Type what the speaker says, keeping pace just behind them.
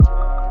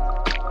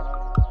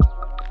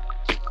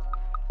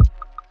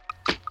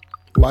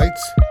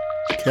Lights,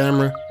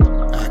 camera,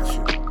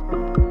 action.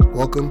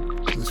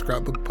 Welcome to the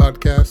Scrapbook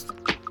Podcast,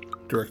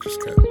 Director's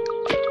Cut.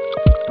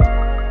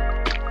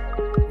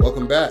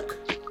 Welcome back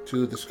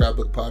to the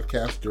Scrapbook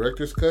Podcast,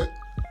 Director's Cut.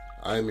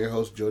 I am your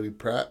host, Jody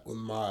Pratt, with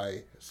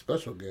my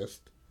special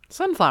guest,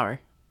 Sunflower.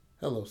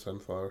 Hello,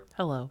 Sunflower.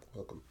 Hello.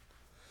 Welcome.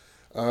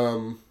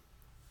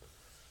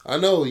 I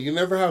know you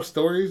never have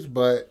stories,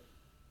 but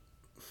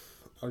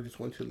I just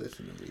want you to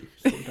listen to me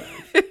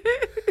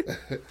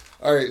sometimes.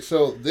 All right,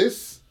 so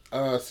this,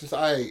 since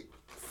I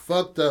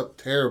fucked up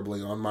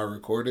terribly on my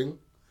recording,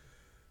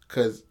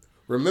 because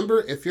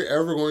remember, if you're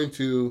ever going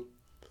to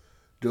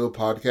do a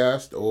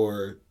podcast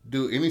or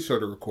do any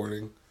sort of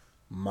recording,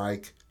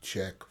 mic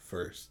check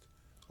first.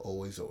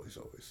 Always, always,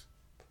 always.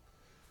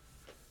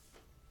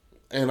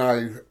 And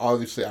I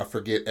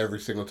forget every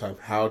single time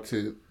how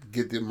to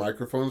get the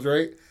microphones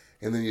right,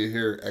 and then you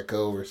hear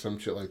echo or some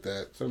shit like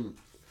that. Some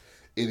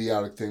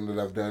idiotic thing that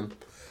I've done.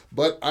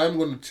 But I'm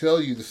going to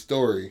tell you the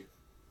story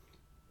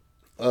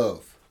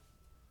of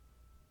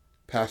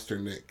Pastor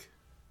Nic.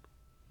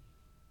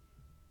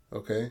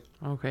 Okay?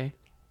 Okay.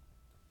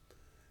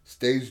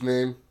 Stage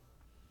name,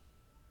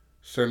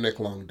 Sir Nick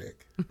Longdick.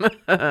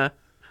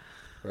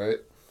 Right?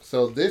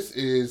 So this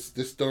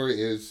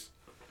story is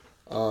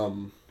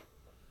a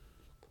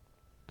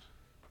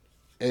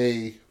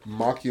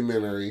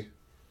mockumentary,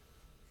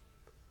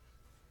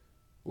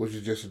 which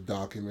is just a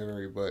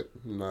documentary, but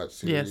not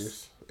serious.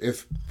 Yes.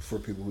 If for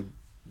people who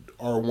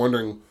are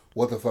wondering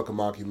what the fuck a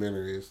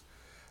mockumentary is,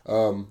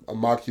 a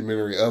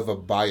mockumentary of a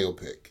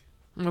biopic.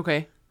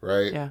 Okay.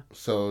 Right? Yeah.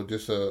 So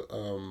just a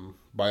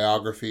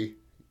biography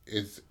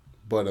is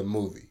but a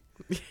movie.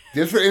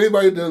 Just for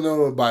anybody who doesn't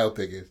know what a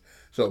biopic is.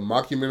 So a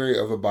mockumentary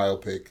of a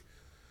biopic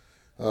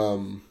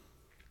on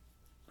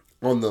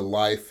the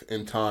life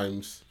and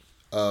times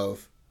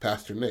of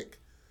Pastor Nic.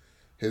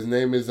 His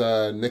name is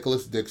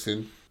Nicholas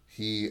Dixon.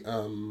 He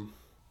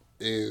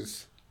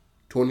is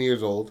 20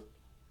 years old.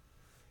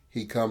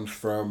 He comes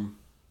from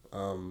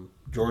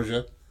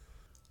Georgia.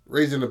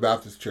 Raised in a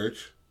Baptist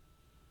church.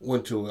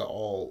 Went to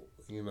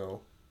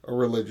a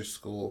religious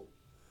school,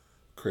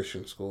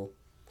 Christian school.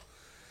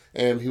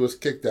 And he was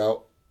kicked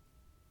out.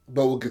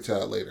 But we'll get to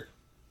that later.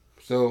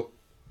 So,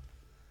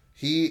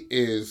 he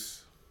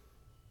is,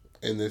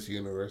 in this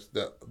universe,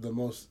 the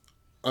most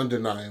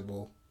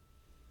undeniable,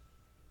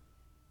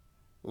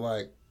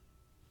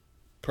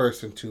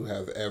 person to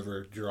have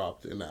ever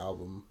dropped an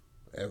album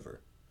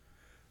ever.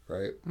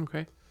 Right?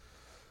 Okay.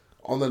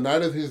 On the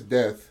night of his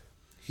death,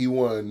 he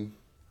won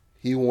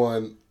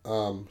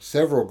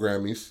several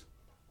Grammys.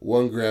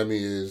 One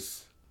Grammy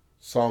is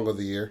Song of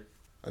the Year.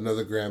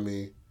 Another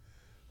Grammy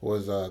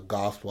was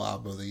Gospel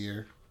Album of the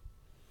Year.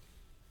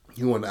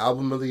 He won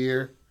Album of the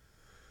Year.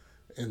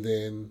 And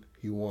then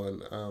he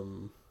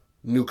won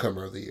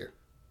Newcomer of the Year.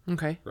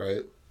 Okay.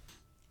 Right?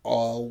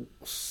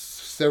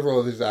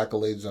 Several of his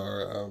accolades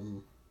are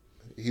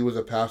he was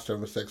a pastor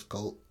of a sex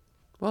cult.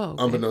 Whoa.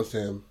 Okay. Unbeknownst to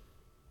him.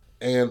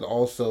 And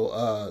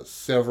also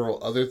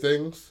several other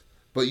things.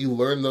 But you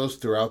learn those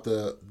throughout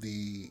the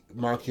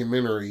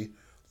mockumentary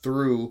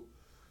through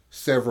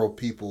several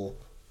people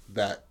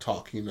that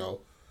talk,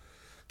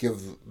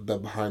 give the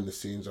behind the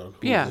scenes on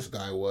who this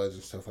guy was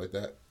and stuff like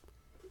that.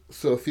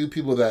 So a few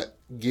people that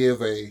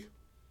give a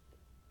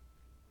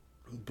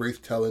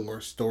brief telling or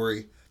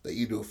story that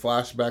you do a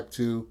flashback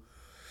to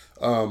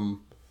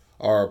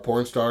are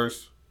porn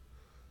stars,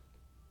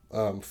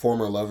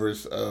 former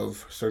lovers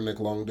of Sir Nick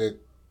Longdick,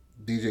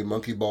 DJ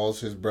Monkey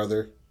Balls, his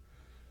brother,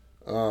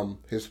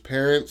 his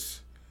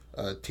parents,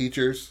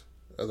 teachers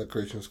of the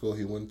Christian school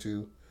he went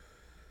to,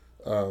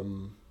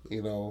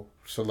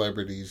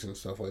 celebrities and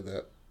stuff like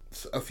that.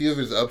 A few of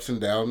his ups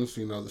and downs,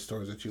 the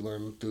stories that you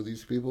learn through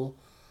these people.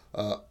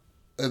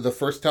 The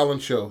first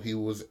talent show he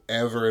was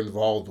ever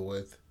involved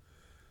with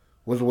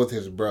was with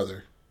his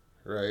brother,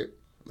 right?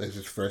 It's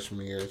his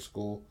freshman year in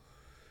school.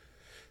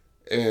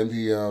 And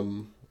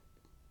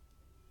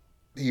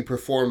he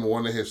performed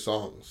one of his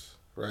songs,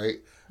 right?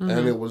 Mm-hmm.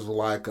 And it was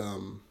like,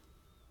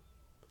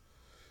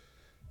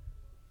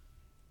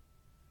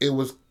 it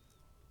was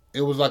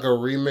like a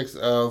remix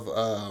of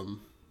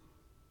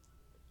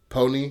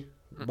Pony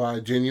by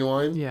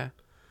Genuine. Yeah.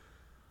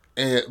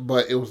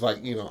 But it was like,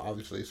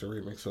 obviously it's a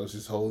remix, so it's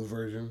his own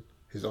version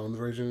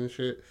and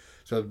shit.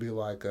 So it'd be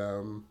like,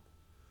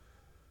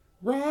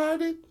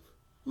 riding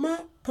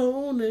my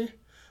pony,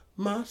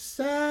 my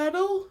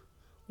saddle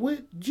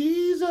with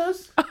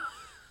Jesus,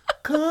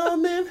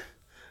 come and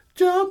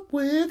jump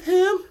with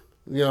him.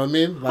 You know what I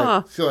mean?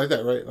 Like, shit like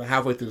that, right? Like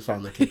halfway through the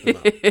song, they kicked him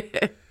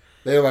out.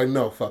 They were like,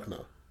 no, fuck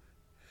no.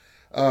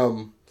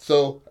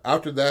 So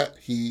after that,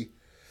 he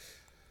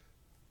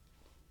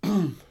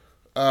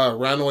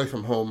ran away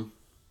from home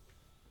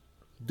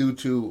due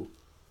to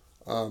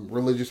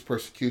religious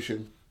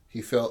persecution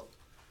he felt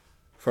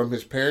from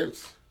his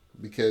parents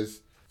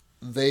because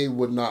they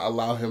would not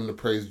allow him to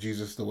praise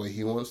Jesus the way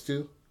he wants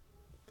to.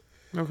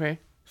 Okay.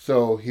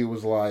 So he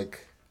was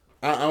like,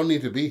 I don't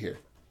need to be here.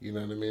 You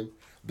know what I mean?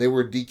 They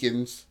were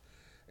deacons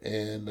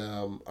and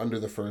under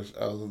the first,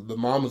 the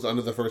mom was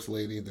under the first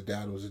lady, the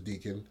dad was a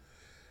deacon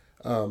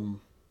of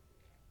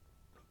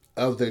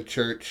the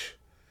church,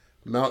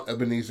 Mount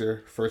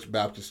Ebenezer First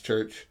Baptist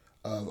Church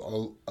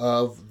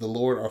of the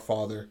Lord our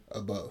Father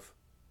above,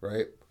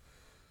 right?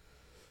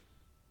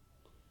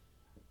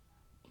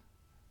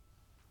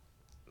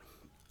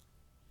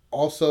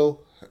 Also,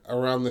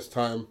 around this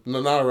time,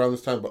 no, not around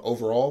this time, but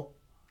overall,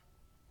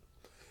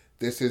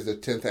 this is the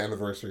 10th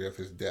anniversary of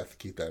his death.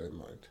 Keep that in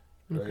mind,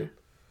 right? Okay.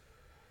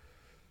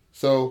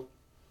 So,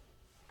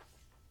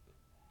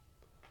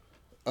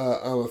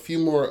 a few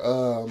more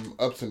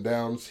ups and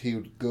downs he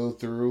would go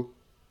through.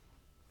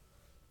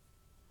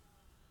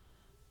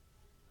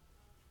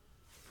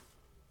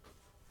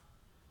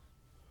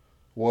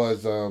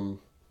 Was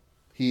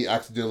he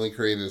accidentally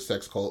created a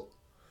sex cult,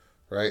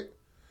 right?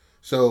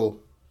 So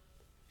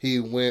he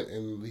went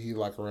and he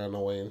like ran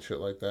away and shit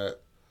like that,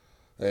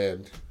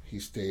 and he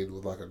stayed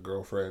with like a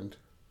girlfriend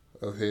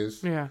of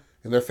his. Yeah.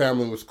 And their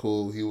family was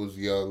cool. He was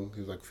young.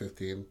 He was like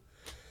 15,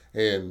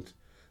 and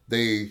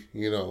they,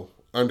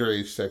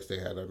 underage sex. They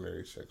had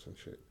underage sex and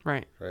shit.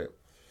 Right. Right.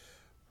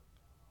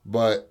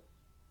 But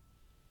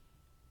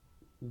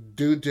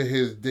due to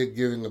his dick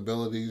giving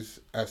abilities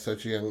at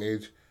such a young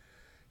age,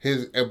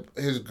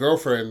 his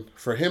girlfriend,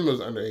 for him it was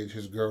underage,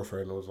 his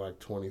girlfriend was like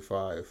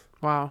 25.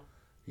 Wow.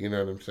 You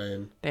know what I'm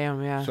saying?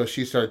 Damn, yeah. So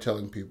she started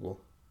telling people.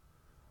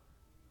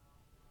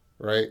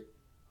 Right?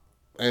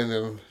 And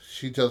then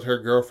she tells her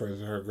girlfriends,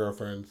 and her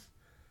girlfriends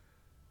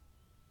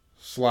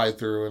slide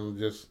through and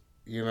just,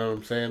 you know what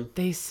I'm saying?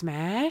 They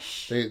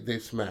smash? They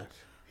smash.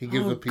 He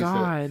gives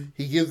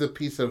a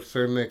piece of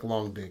Sir Nic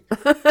long dick.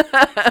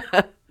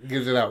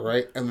 Gives it out,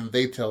 right? And then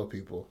they tell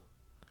people.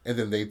 And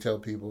then they tell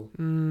people.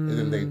 And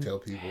then they tell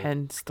people.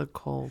 Hence the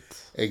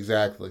cult.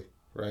 Exactly.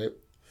 Right?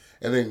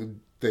 And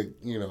then they,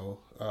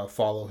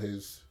 follow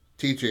his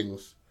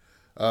teachings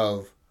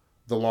of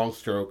the long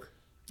stroke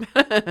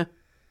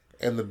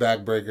and the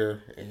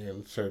backbreaker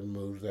and certain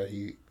moves that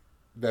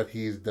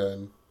he's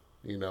done,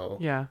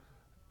 Yeah.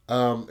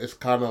 It's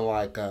kind of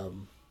like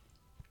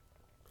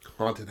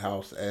Haunted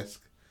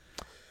House-esque.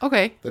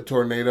 Okay. The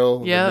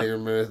tornado, yep. The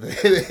nigger,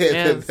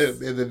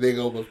 and the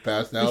nigga almost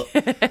passed out.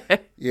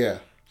 Yeah.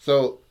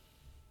 So,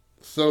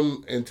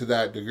 some into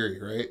that degree,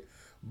 right?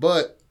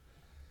 But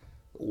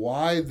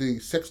why the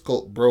sex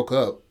cult broke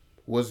up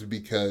was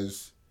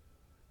because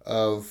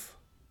of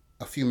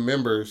a few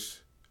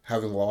members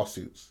having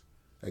lawsuits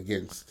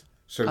against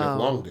Sir Nic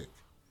Longdick.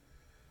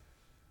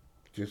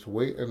 Just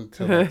wait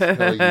until I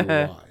tell you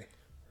why,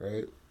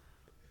 right?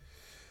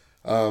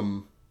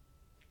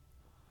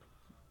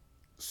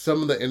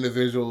 Some of the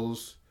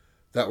individuals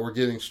that were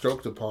getting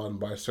stroked upon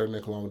by Sir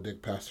Nic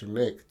Longdick, Pastor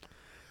Nic,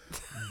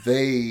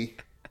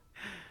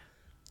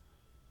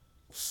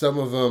 some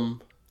of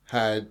them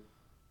had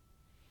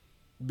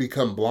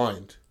become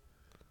blind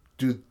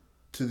due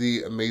to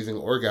the amazing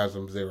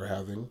orgasms they were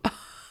having.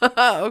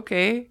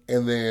 Okay.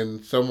 And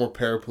then some were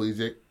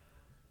paraplegic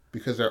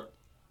because their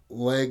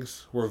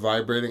legs were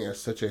vibrating at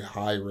such a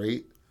high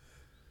rate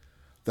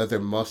that their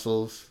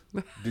muscles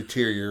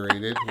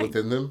deteriorated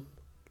within them,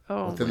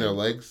 within their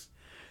legs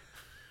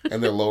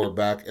and their lower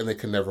back, and they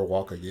could never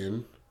walk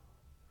again.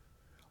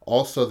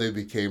 Also, they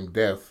became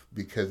deaf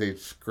because they'd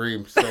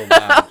scream so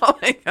loud. Oh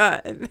my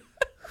God.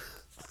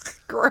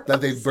 Gross.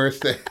 That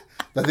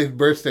they'd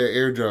burst their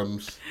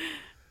eardrums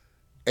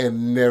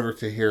and never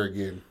to hear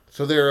again.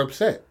 So they were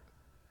upset.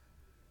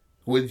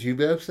 Would you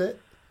be upset?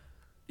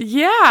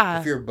 Yeah.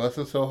 If you're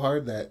busting so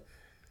hard that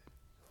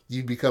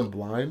you become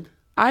blind?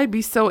 I'd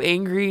be so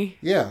angry.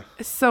 Yeah.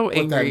 So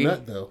angry. With that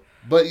nut, though.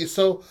 But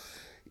so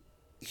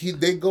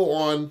they go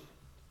on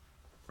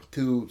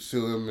to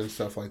sue him and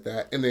stuff like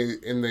that, and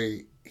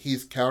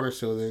he's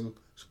countersuing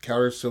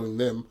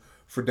them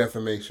for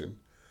defamation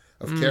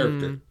of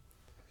character,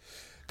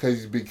 because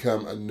he's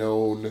become a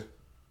known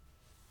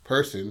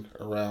person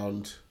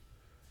around,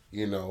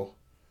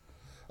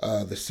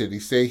 the city.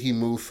 Say he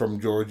moved from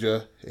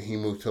Georgia and he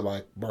moved to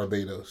like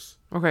Barbados.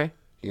 Okay.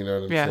 You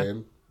know what I'm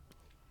saying?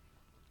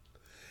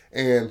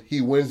 And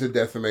he wins a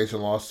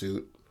defamation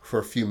lawsuit for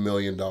a few $1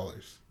 million.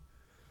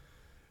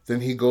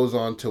 Then he goes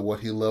on to what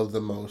he loved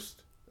the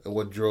most and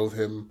what drove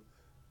him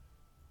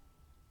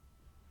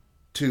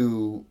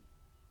to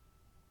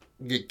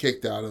get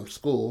kicked out of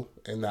school,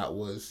 and that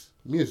was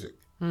music.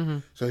 Mm-hmm.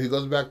 So he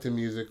goes back to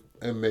music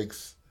and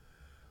makes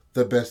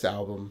the best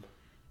album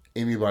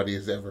anybody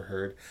has ever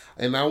heard.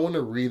 And I want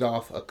to read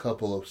off a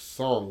couple of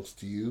songs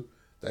to you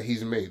that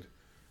he's made.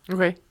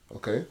 Okay.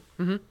 Okay?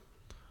 Mm-hmm.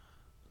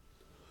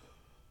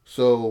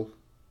 So,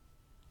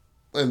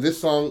 and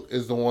this song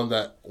is the one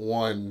that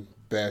won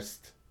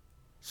Best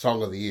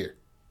Song of the Year.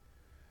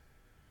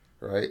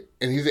 Right?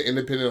 And he's an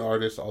independent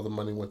artist. All the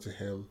money went to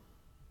him.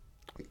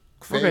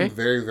 Fame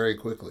very, very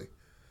quickly.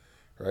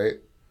 Right?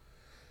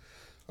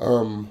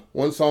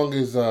 One song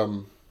is,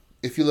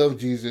 If You Love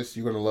Jesus,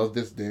 You're Gonna Love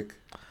This Dick.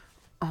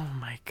 Oh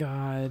my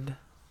God.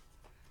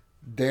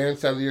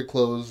 Dance Out of Your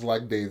Clothes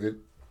Like David.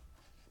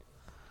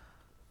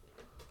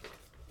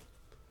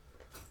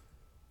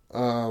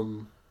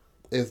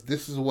 if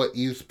this is what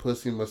Eve's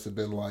pussy must have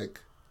been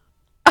like.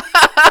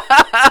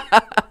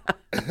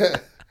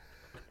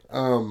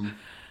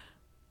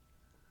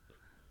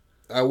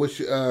 I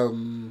wish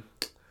I'll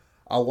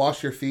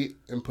wash your feet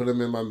and put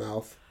them in my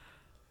mouth.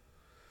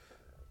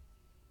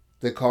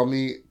 They call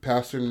me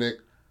Pastor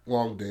Nic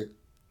Long Dick,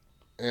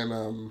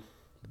 and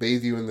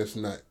bathe you in this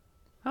nut.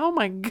 Oh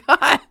my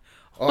God.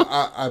 Oh,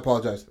 I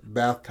apologize.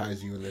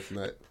 Baptize you in this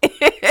nut.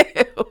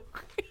 Ew.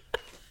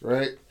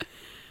 Right?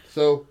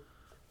 So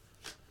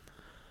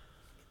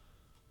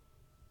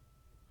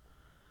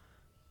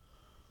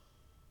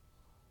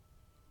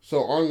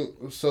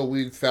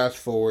we fast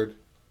forward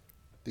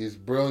these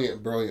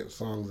brilliant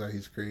songs that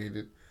he's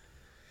created.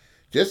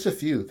 Just a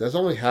few. That's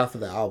only half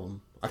of the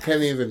album. I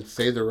can't even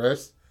say the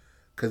rest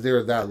because they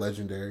were that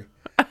legendary.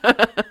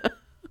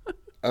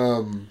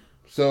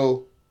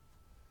 So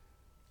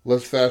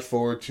let's fast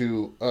forward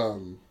to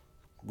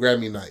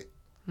Grammy night.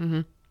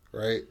 Mm-hmm.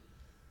 Right?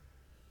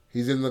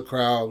 He's in the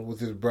crowd with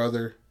his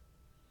brother,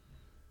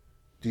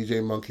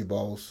 DJ Donkey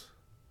Balls,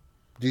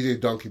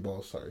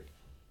 sorry.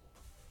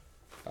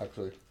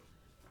 Actually,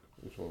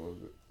 which one was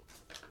it?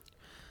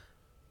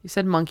 You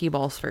said monkey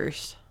balls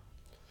first.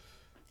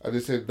 I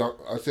said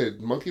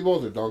Monkey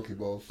Balls or Donkey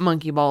Balls?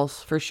 Monkey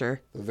balls, for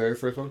sure. The very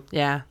first one?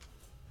 Yeah.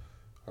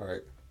 All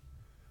right.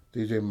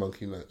 DJ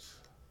Monkey Nuts.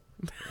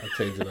 I'll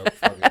change it up.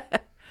 Fuck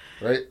it.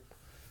 Right?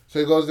 So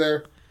he goes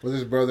there with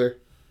his brother,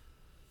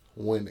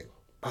 winning.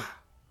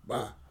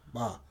 Bah.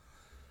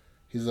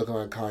 He's looking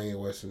like Kanye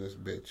West in this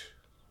bitch.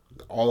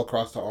 All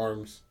across the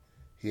arms,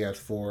 he has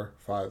 4,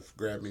 5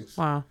 Grammys.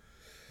 Wow.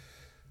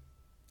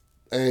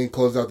 And he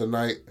closed out the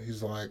night.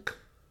 He's like,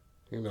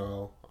 I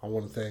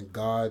want to thank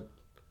God,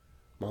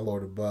 my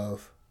Lord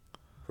above,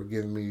 for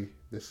giving me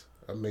this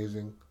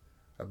amazing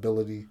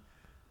ability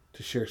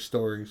to share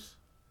stories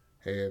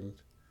and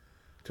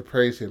to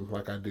praise him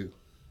like I do.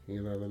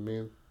 You know what I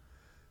mean?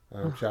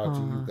 Shout out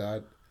to you,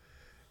 God.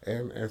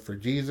 And for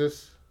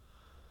Jesus,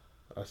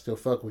 I still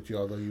fuck with you,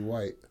 although you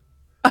white.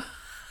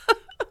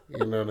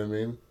 You know what I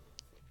mean?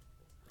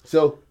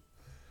 So,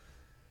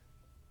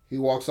 he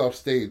walks off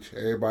stage.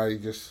 Everybody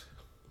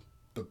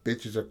the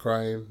bitches are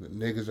crying. The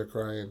niggas are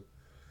crying.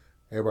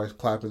 Everybody's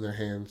clapping their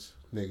hands.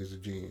 Niggas a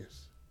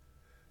genius.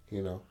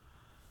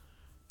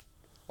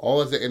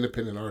 All as an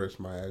independent artist,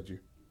 might add you.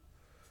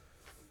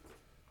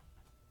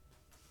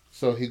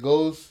 So he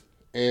goes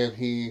and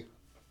he's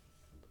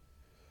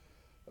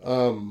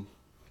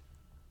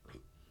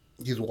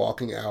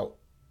walking out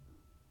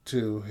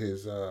to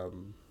his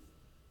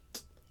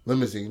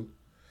limousine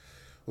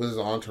with his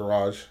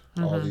entourage,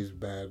 all these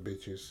bad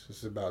bitches. This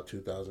is about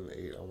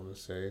 2008, I want to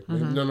say.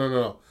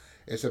 No.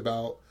 It's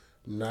about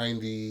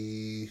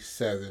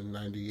 97,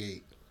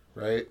 98,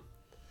 right?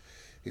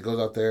 He goes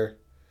out there.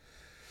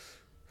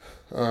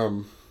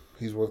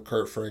 He's with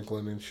Kurt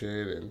Franklin and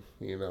shit, and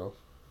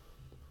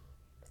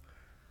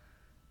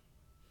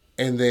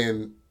and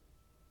then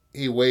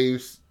he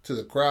waves to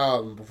the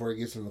crowd, and before he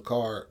gets in the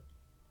car,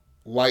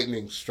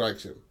 lightning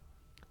strikes him.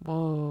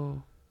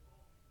 Whoa.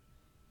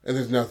 And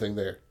there's nothing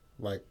there.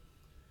 Like,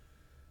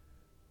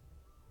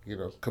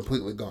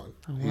 completely gone.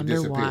 He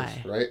disappears,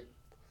 why. Right?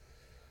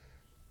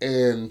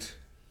 And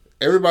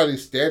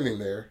everybody's standing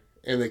there,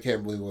 and they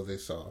can't believe what they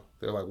saw.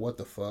 They're like, what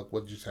the fuck?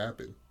 What just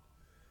happened?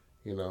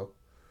 And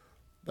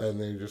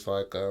they're just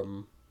like,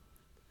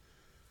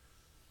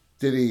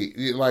 did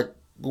he, like,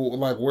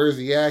 where's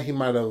he at? He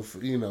might have,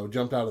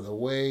 jumped out of the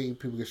way.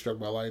 People get struck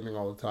by lightning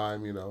all the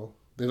time,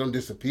 They don't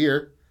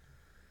disappear.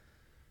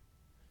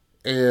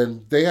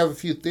 And they have a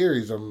few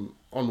theories on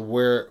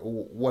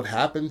what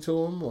happened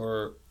to him,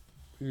 or,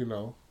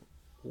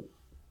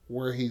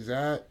 where he's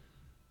at,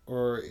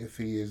 or if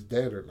he is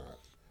dead or not.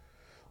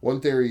 One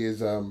theory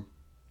is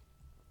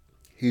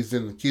he's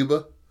in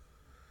Cuba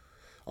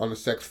on a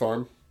sex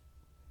farm.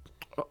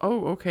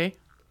 Oh, okay.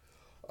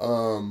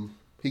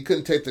 He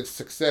couldn't take the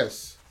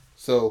success,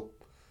 so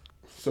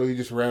he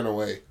just ran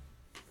away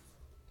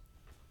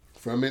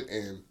from it,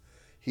 and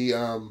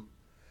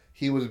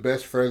he was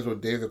best friends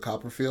with David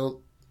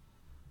Copperfield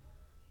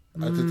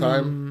at the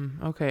time.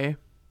 Okay.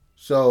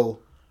 So,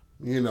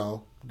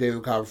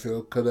 David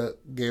Copperfield could have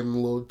gave him a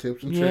little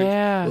tips and tricks,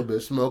 a little bit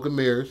of smoke and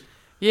mirrors.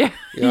 Yeah.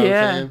 You know what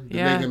I'm saying? The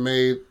nigga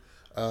made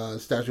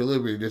Statue of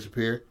Liberty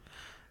disappear.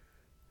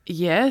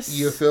 Yes.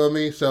 You feel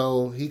me?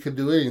 So he could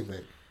do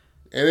anything.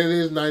 And it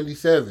is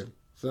 97.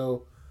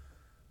 So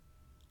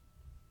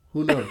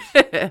who knows?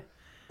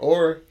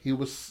 Or it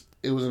was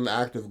an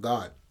act of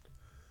God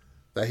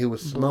that he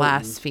was smoking.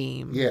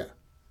 Blaspheme. Yeah.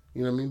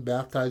 You know what I mean?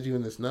 Baptize you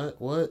in this nut?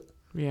 What?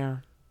 Yeah.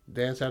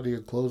 Dance out of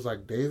your clothes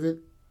like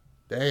David?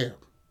 Damn.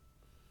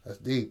 That's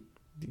deep.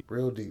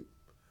 Real deep.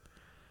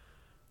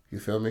 You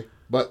feel me?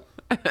 But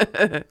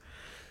the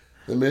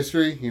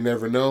mystery, you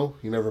never know.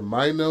 You never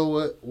might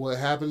know what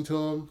happened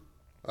to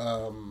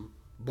him.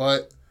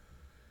 But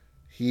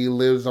he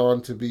lives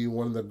on to be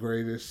one of the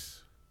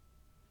greatest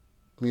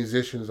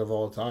musicians of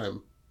all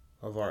time,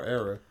 of our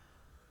era.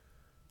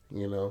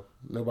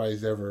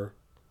 Nobody's ever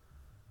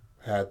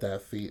had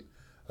that feat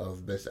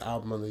of best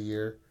album of the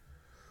year,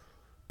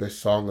 Best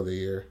song of the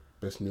year.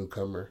 Best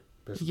newcomer.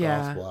 Best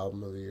gospel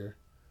album of the year.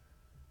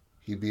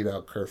 He beat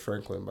out Kurt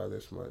Franklin by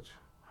this much.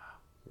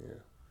 Yeah.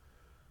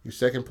 You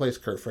second place,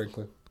 Kurt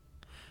Franklin.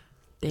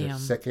 Damn. You're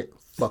second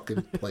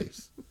fucking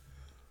place.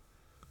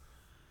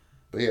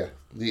 But yeah,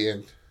 the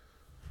end.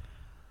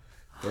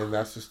 And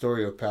that's the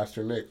story of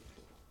Pastor Nic.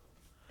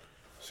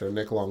 Sir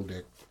Nic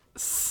Longdick.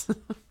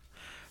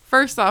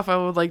 First off, I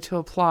would like to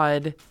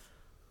applaud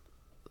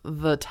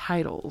the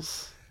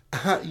titles.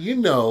 You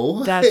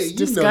know. That's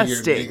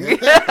disgusting.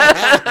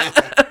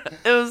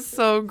 It was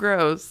so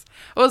gross.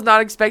 I was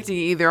not expecting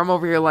it either. I'm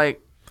over here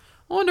like,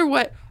 I wonder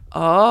what.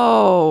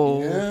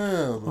 Oh.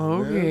 Yeah.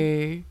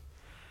 Okay.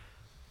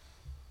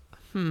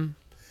 You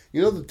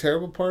know the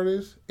terrible part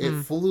is? It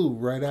flew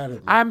right out of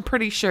me. I'm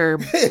pretty sure.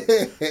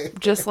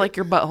 Just like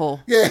your butthole.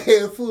 Yeah,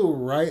 it flew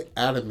right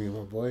out of me, my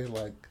boy.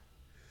 Like.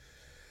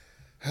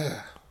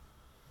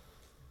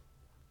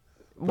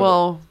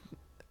 Well,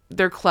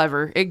 they're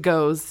clever. It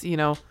goes,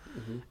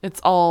 It's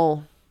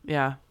all,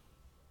 yeah.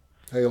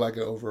 How you like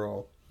it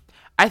overall?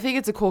 I think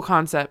it's a cool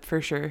concept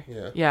for sure.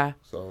 Yeah. Yeah.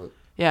 Solid.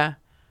 Yeah.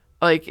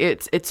 Like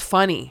it's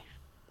funny.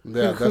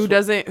 Yeah. Who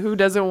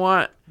doesn't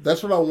want?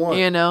 That's what I want.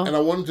 And I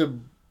wanted to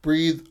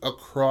breathe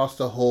across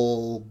the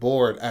whole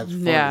board as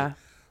funny. Yeah.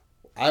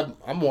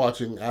 I'm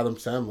watching Adam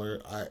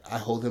Sandler. I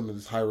hold him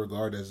in high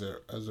regard as a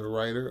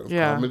writer of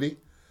comedy.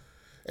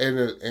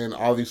 And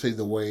obviously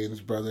the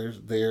Wayans brothers,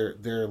 they're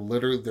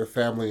literally, their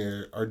family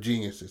are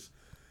geniuses.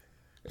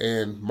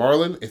 And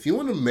Marlon, if you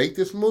want to make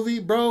this movie,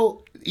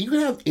 bro, you can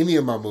have any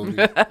of my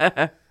movies.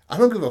 I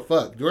don't give a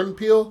fuck. Jordan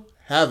Peele,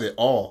 have it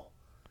all.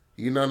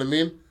 You know what I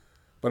mean?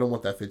 But I don't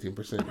want that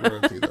 15%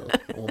 royalty though.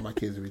 I want my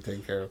kids to be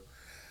taken care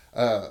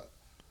of.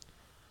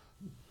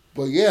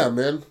 But yeah,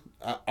 man,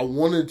 I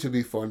wanted to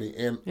be funny,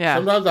 and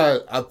sometimes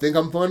I think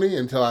I'm funny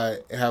until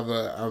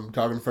I'm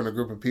talking in front of a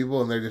group of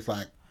people and they're just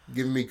like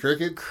giving me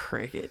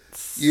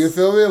crickets. You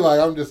feel me? Like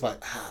I'm just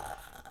like,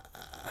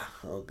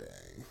 okay.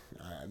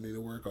 I need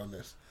to work on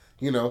this,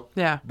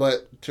 Yeah.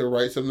 But to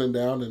write something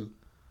down and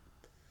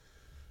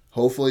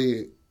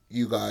hopefully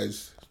you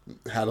guys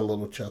had a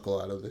little chuckle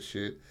out of this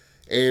shit.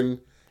 And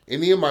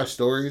any of my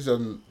stories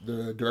on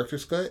the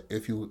director's cut,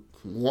 if you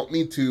want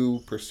me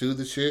to pursue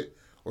the shit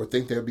or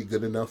think that'd be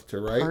good enough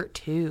to write, Part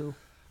 2.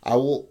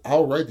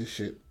 I'll write this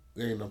shit.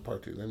 There ain't no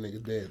part 2. That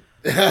nigga dead.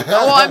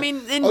 Well, I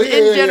mean, in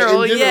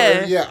general,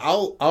 yeah. Yeah,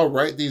 I'll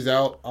write these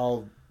out.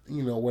 I'll,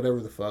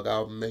 whatever the fuck.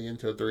 I'll make it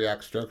into a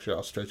 3-act structure.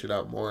 I'll stretch it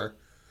out more.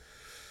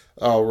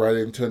 I'll write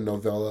it into a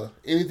novella.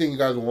 Anything you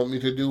guys want me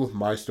to do with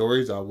my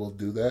stories, I will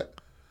do that.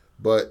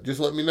 But just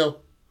let me know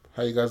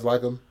how you guys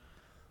like them.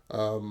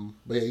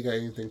 But yeah, you got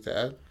anything to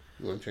add?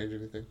 You want to change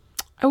anything?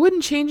 I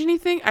wouldn't change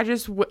anything. I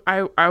just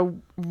I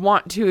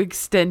want to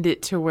extend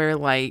it to where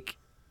like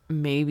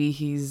maybe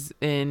he's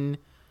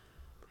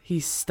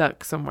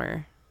stuck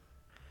somewhere.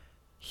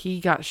 He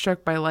got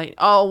struck by lightning.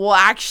 Oh, well,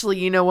 actually,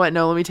 you know what?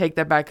 No, let me take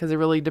that back because it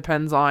really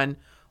depends on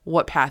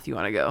what path you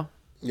want to go.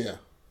 Yeah.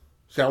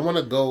 See, I want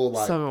to go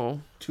like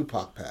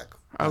Tupac pack.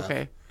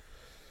 Okay.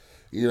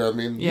 You know what I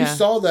mean? Yeah. You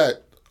saw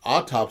that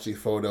autopsy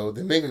photo.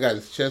 The nigga got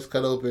his chest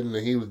cut open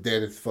and he was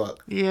dead as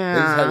fuck. Yeah.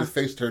 They just had his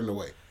face turned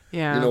away.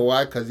 Yeah. You know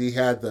why? Because he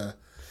had the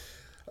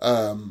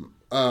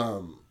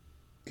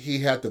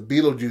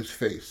Beetlejuice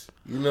face.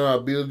 You know how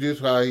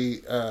Beetlejuice, how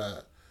he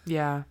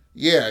yeah.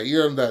 Yeah, you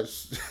know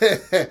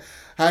that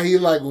how he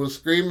like was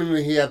screaming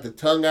and he had the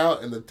tongue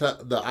out and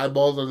the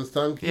eyeballs on his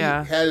tongue. He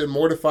had a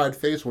mortified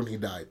face when he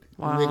died.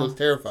 Wow. The nigga was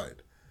terrified.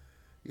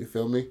 You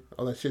feel me?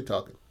 All that shit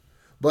talking.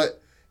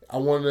 But I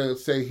wanted to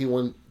say he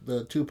went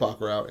the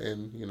Tupac route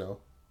and,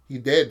 he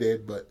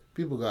dead, but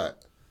people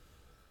got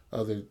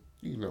other,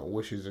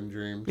 wishes and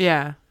dreams.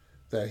 Yeah.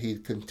 That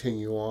he'd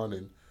continue on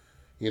and,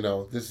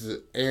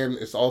 and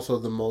it's also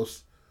the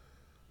most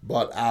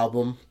bought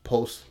album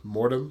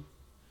post-mortem.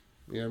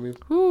 You know what I mean?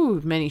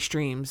 Ooh, many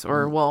streams.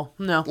 Or,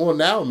 no. Well,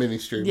 now many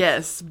streams.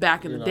 Yes,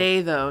 back in the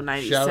day, though,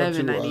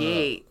 97,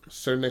 98.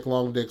 Sir Nic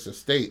Longdick's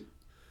estate.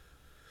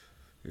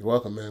 You're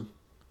welcome, man.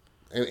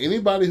 And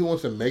anybody who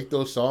wants to make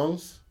those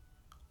songs,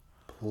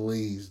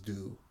 please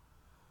do.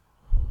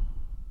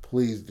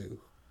 Please do.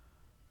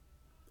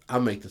 I'll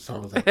make the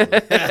songs.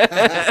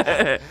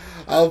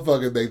 I'll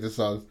fucking make the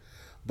songs.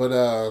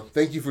 But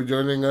thank you for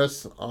joining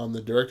us on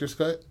the Director's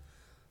Cut.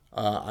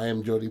 I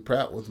am Jody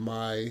Pratt with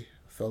my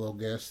fellow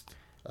guest,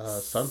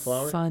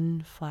 Sunflower.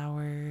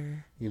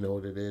 You know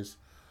what it is.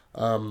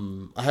 I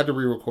had to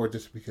re-record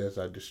this because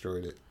I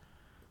destroyed it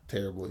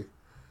terribly.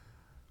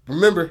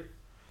 Remember,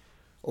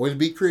 always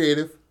be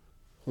creative.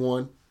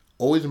 1,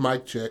 always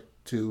mic check.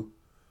 2,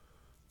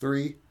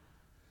 3,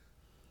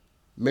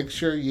 make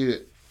sure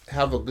you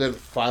have a good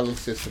filing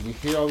system. You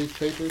hear all these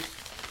papers?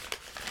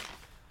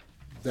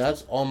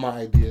 That's all my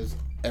ideas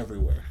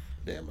everywhere.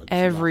 Damn.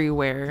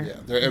 Everywhere. Yeah,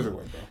 they're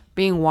everywhere, bro.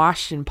 Being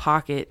washed in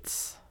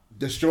pockets.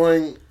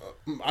 Destroying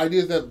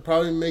ideas that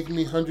probably make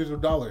me hundreds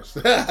of dollars.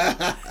 You know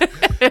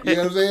what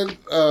I'm saying?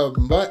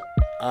 But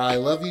I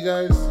love you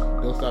guys.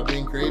 Don't stop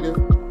being creative.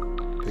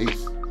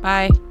 Peace.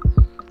 Bye.